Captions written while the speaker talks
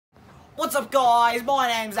What's up guys, my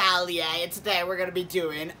name's Ali, and today we're gonna be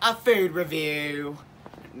doing a food review.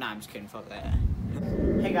 Nah, I'm just kidding, fuck that.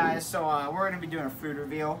 Hey guys, so we're gonna be doing a food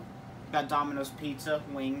review. Got Domino's pizza,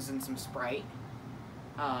 wings, and some Sprite.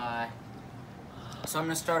 So I'm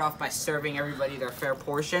gonna start off by serving everybody their fair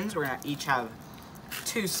portions. We're gonna each have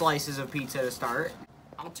 2 slices of pizza to start.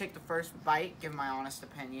 I'll take the first bite, give my honest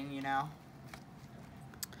opinion, you know.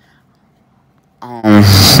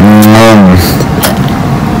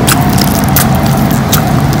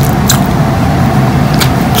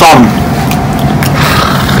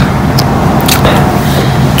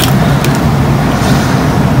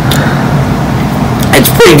 It's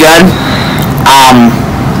pretty good.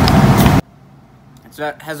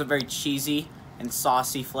 It has a very cheesy and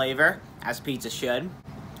saucy flavor, as pizza should.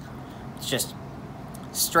 It's just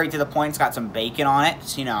straight to the point. It's got some bacon on it.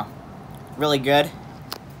 It's, you know, really good.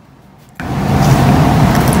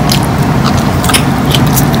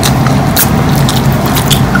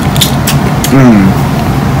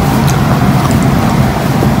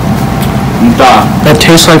 That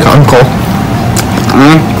tastes like Uncle.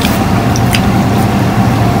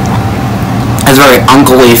 Has a very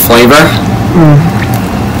uncle-y flavor.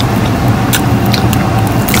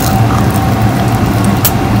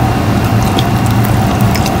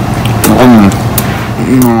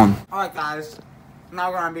 Alright guys,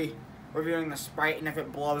 now we're going to be reviewing the Sprite, and if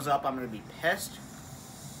it blows up, I'm going to be pissed.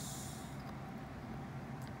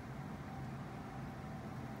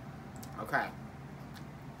 Okay.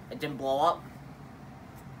 It didn't blow up.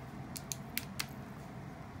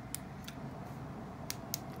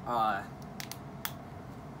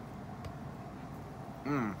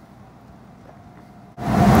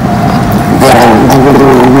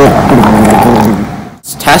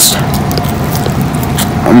 Let's test.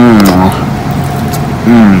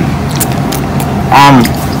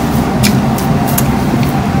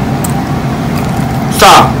 So,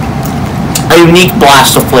 a unique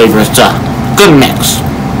blast of flavors. It's a good mix.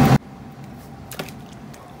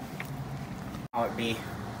 How it be?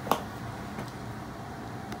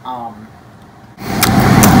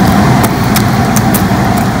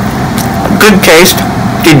 Good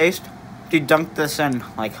taste. Do you dunk this in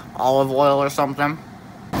like olive oil or something?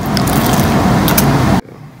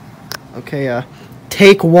 Okay,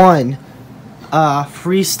 take 1.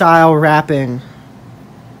 Freestyle rapping.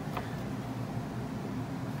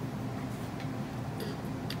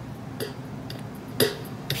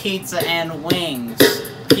 Pizza and wings.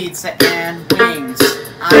 Pizza and wings.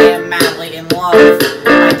 I am madly in love with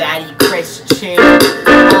my daddy Christian.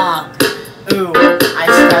 Ooh, I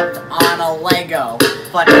stepped on a Lego,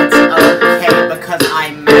 but it's okay because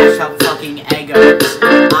I mash up fucking Eggos.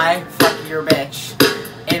 I fuck your bitch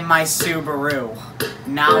in my Subaru.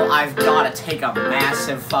 Now I've gotta take a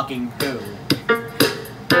massive fucking poo.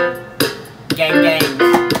 Gang gang.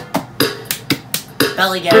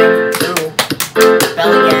 Belly gang. Ooh.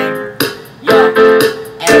 Belly gang. Yeah.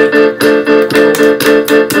 Hey.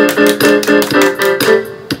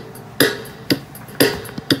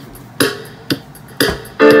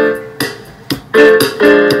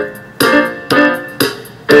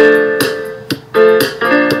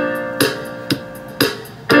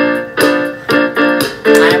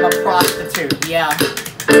 Prostitute, yeah.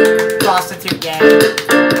 Prostitute gang.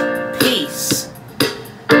 Peace.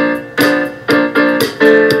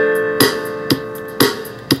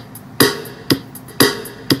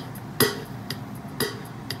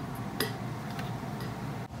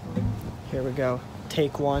 Here we go.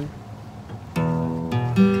 Take 1.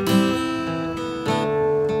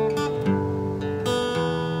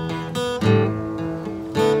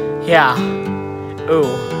 Yeah.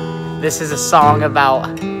 Ooh. This is a song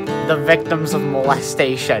about the victims of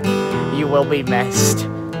molestation. You will be missed.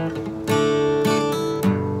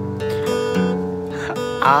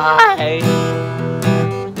 I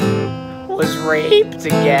was raped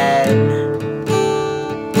again.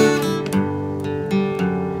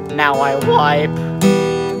 Now I wipe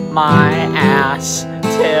my ass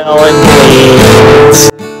till it bleeds,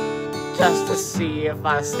 just to see if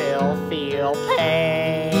I still feel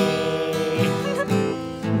pain.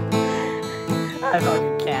 I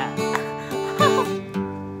fucking can't.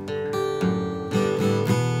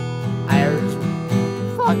 I was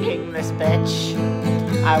fucking this bitch.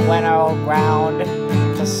 I went around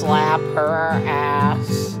to slap her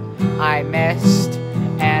ass. I missed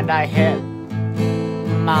and I hit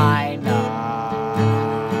my nuts.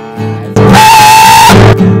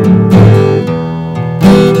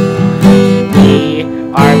 We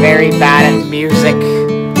are very bad at music,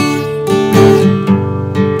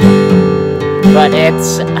 but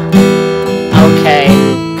it's okay,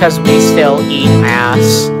 'cause we still eat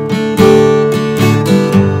ass.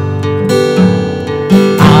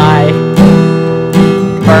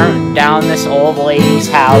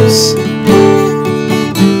 house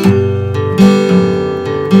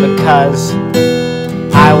because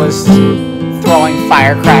I was throwing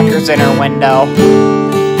firecrackers in her window.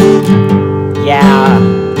 Yeah,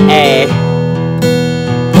 hey.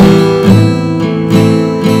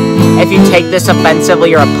 If you take this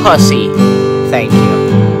offensively, you're a pussy. Thank you.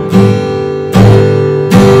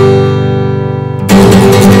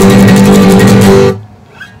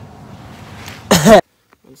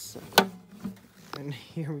 And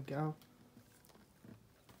here we go.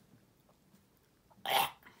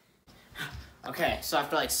 Okay, so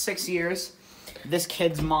after like 6 years, this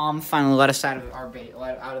kid's mom finally let us out of our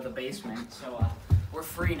out of the basement. So we're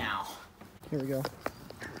free now. Here we go.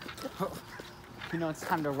 You know it's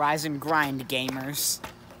time to rise and grind, gamers.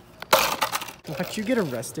 Watch you get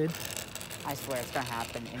arrested. I swear it's gonna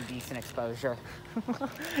happen. Indecent exposure.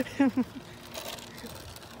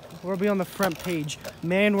 We'll be on the front page.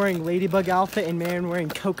 Man wearing ladybug outfit and man wearing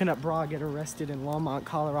coconut bra get arrested in Longmont,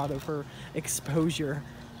 Colorado for exposure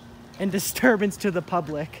and disturbance to the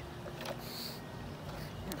public.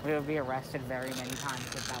 We would be arrested very many times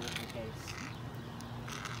if that was the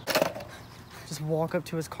case. Just walk up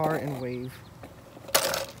to his car and wave.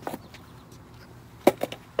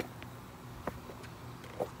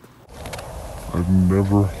 I've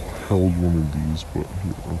never held one of these, but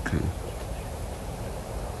okay.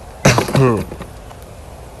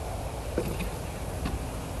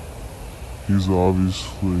 He's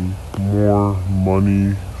obviously more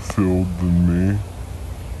money filled than me.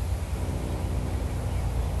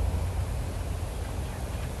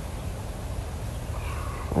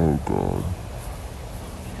 Oh God.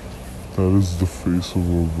 That is the face of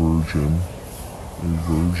a virgin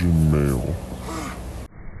male.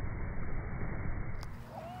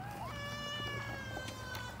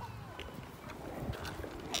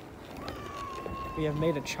 We have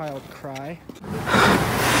made a child cry.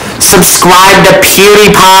 Subscribe to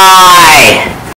PewDiePie!